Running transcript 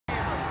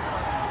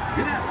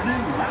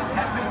afternoon,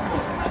 Wildcat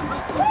Baseball and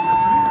welcome to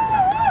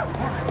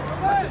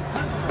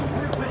the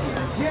award-winning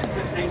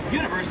Kansas State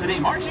University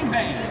Marching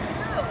Band.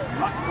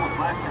 Rock'n'roll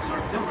classics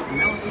are filled with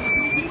melodies that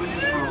will be with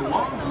you for a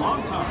long,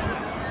 long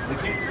time. The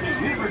Kansas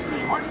State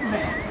University Marching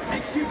Band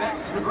takes you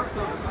back to the birth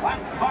of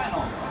classic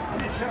vinyl,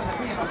 and it's shown that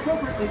we have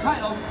appropriately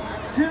titled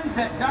Tunes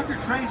That Dr.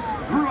 Trace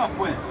Grew Up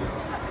With.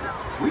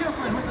 We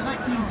open with the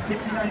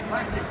 1969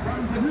 classic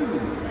from The Who,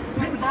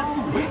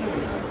 Pinball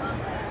Wizard.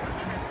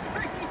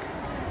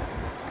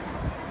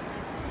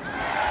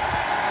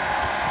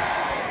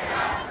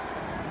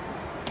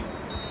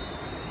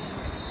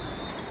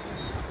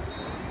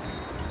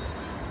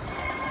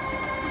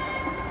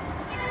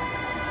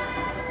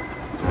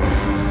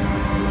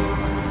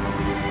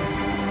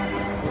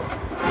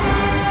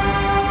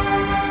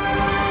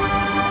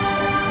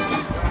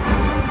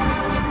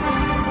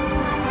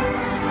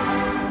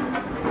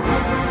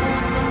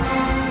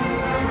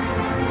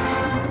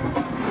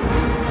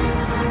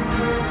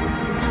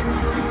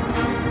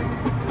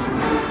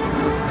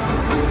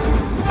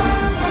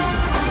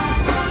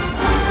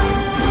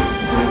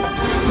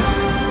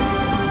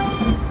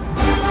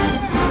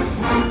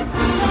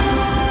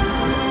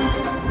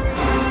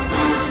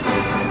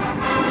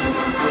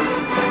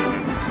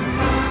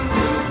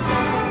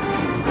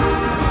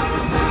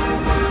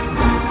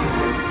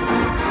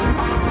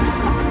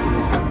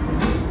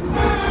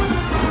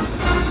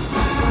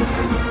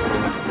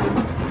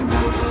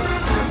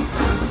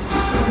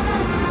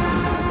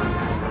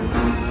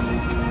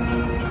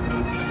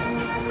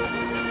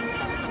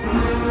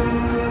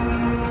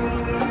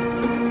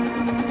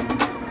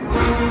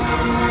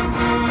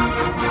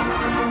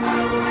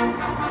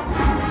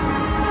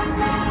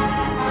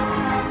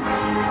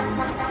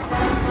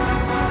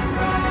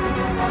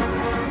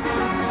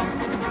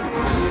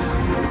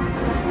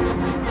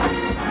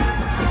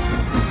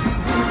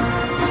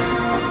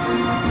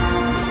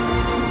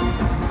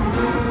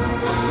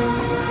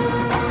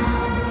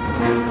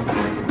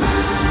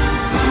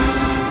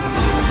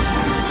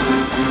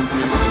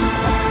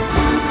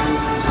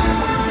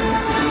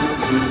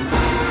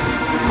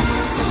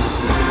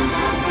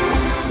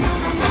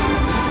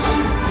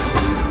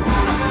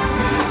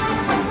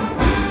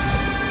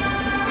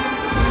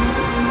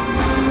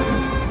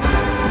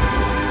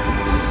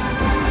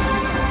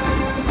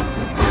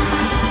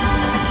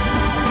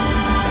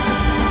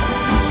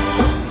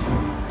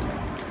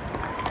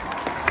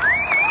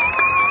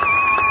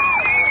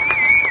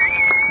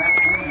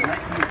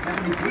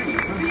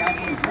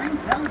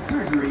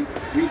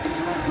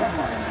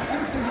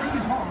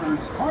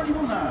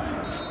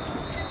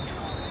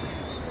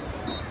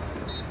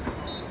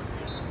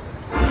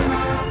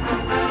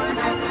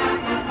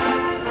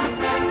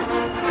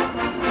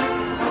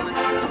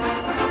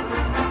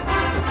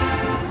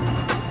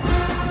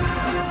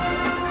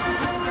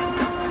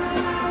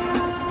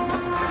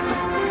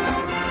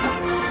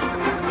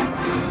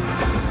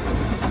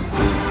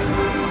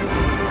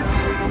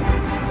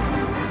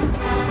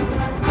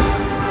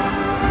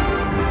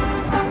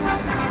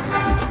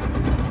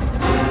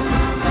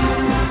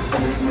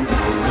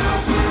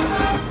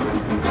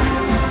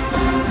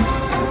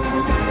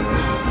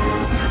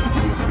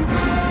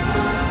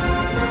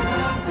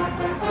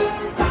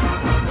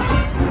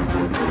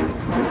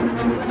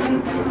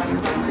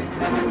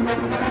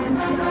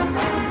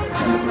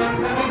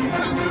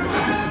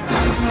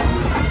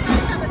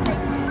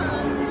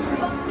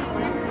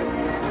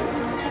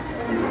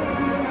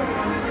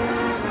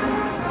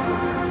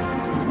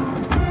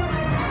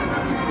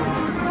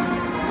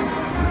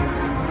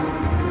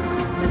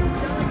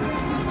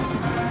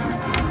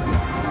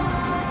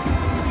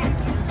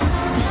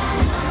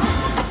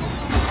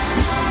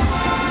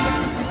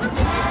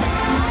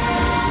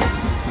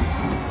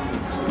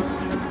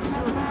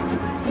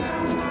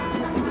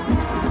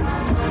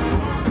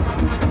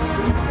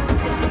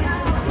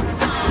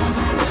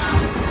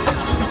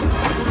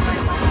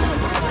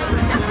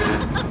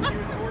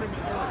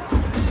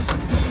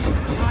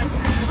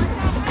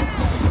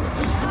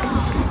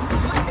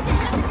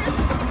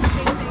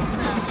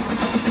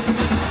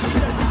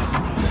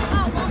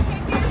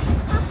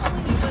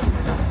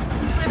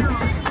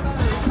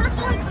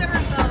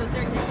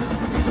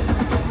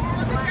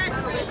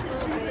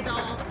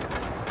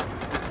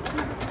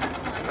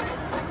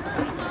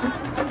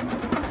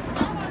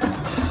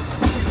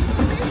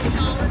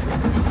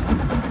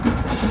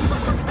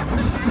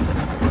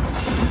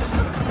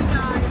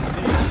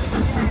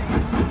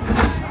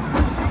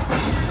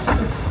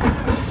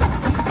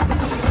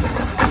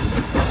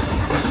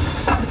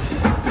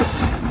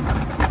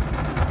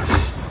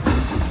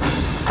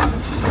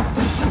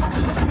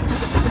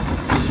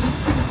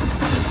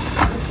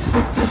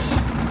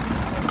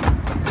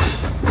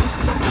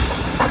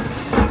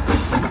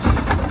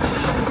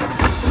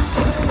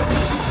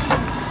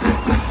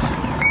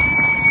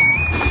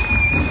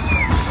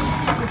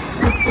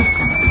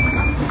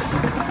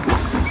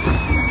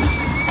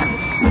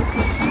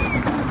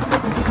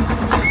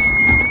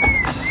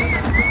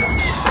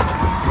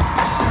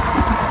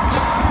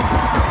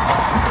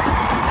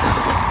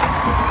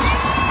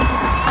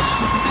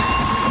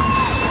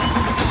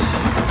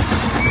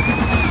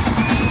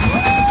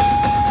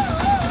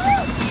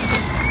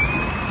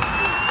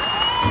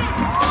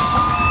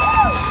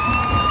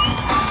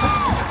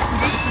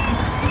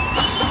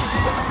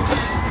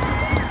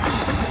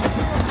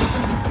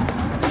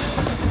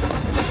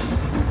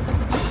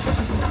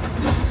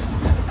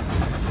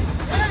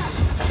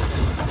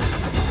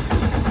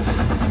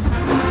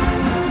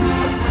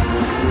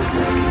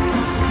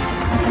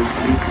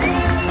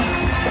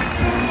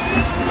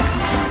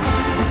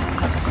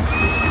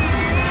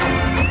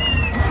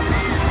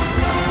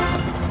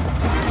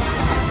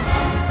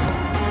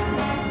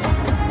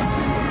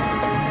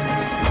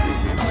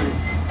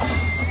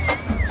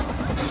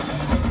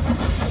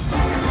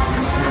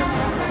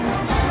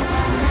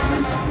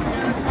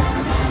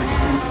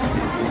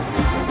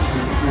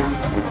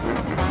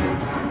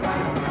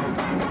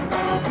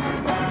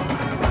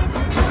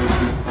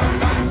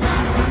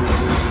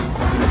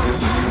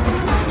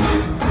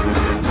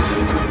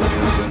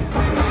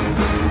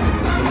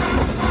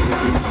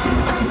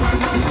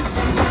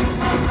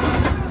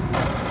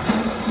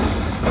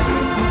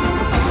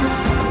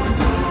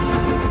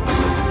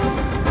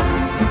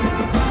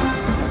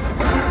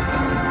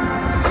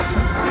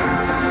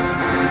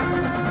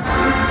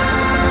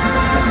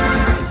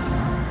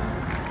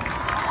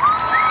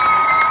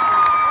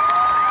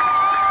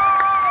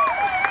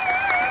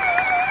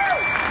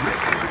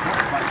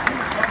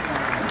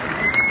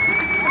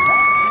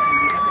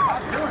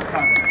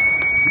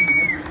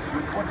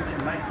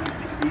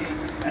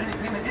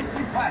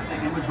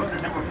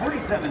 voted number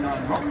 47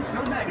 on Rolling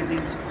Stone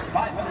Magazine's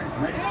 500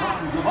 Greatest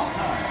Songs of All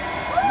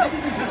Time.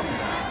 Ladies and gentlemen,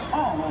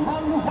 All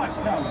Along the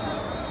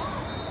Watchtower.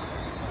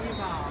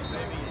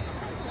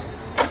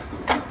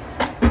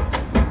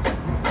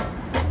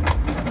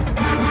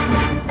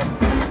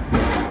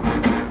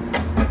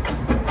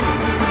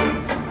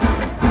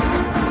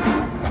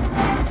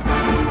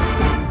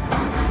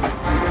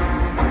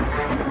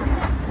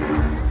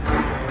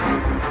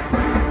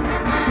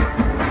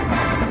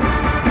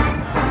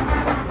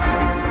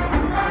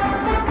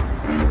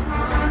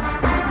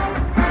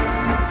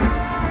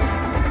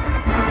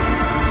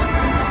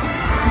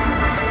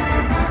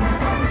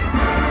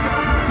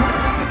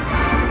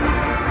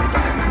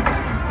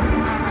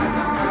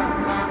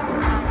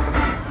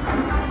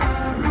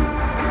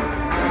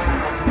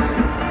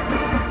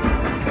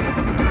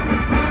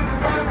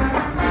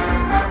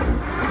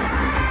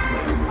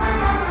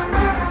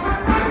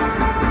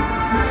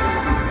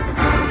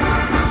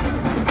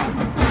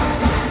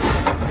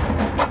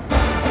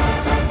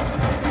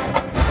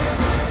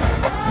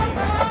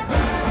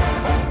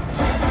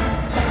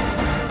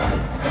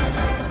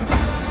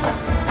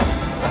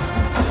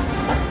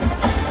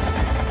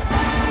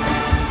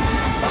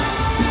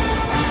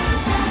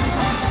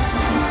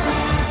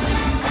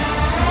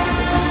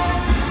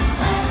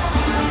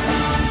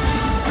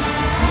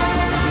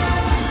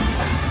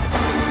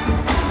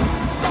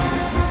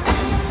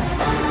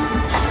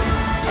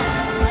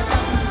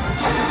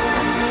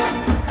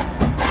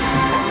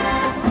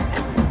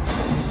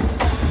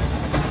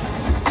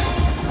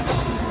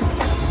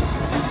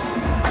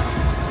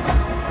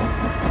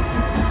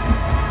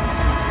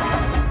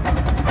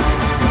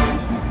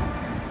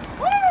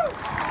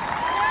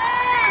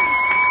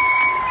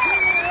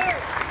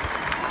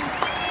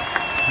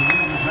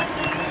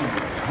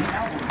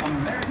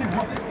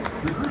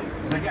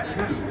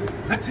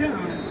 The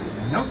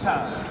tune, No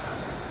Time.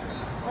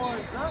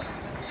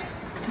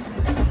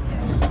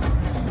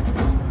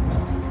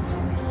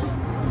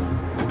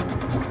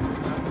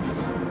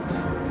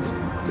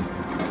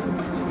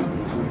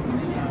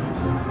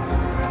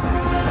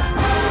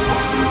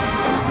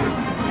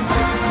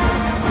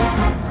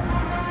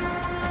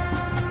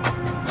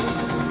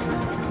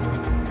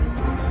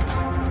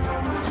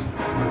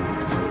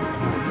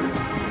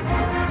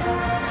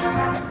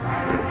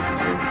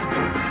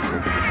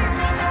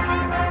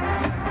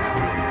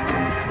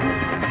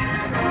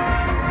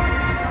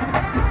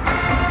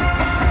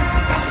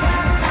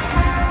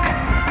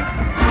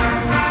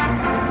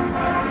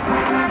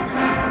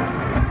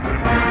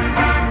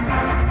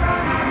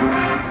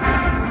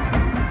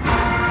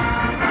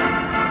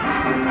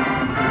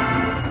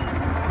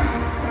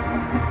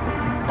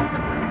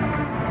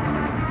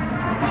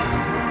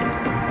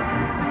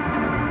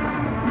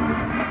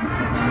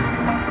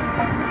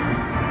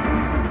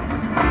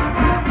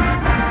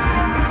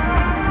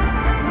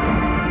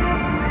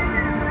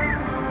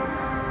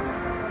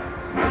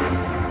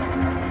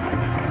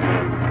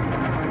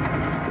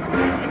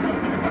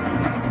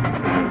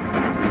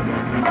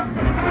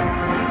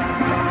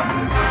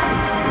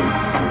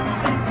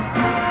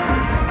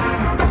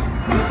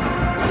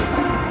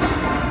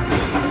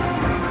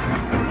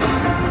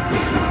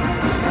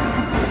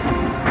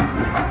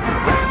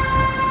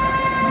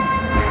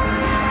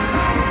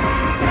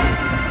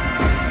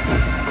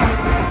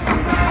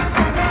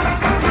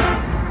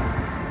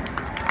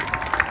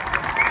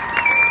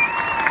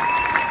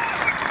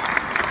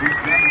 This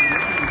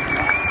demonstration was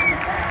watched in the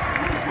past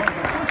and was one of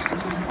the first to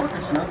use an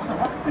orchestra with a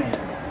rock band.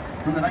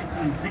 From the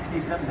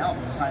 1967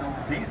 album titled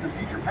Days of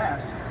Future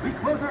Past, we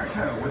close our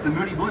show with the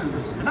Moody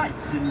Blues,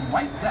 Nights in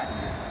White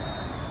Satin.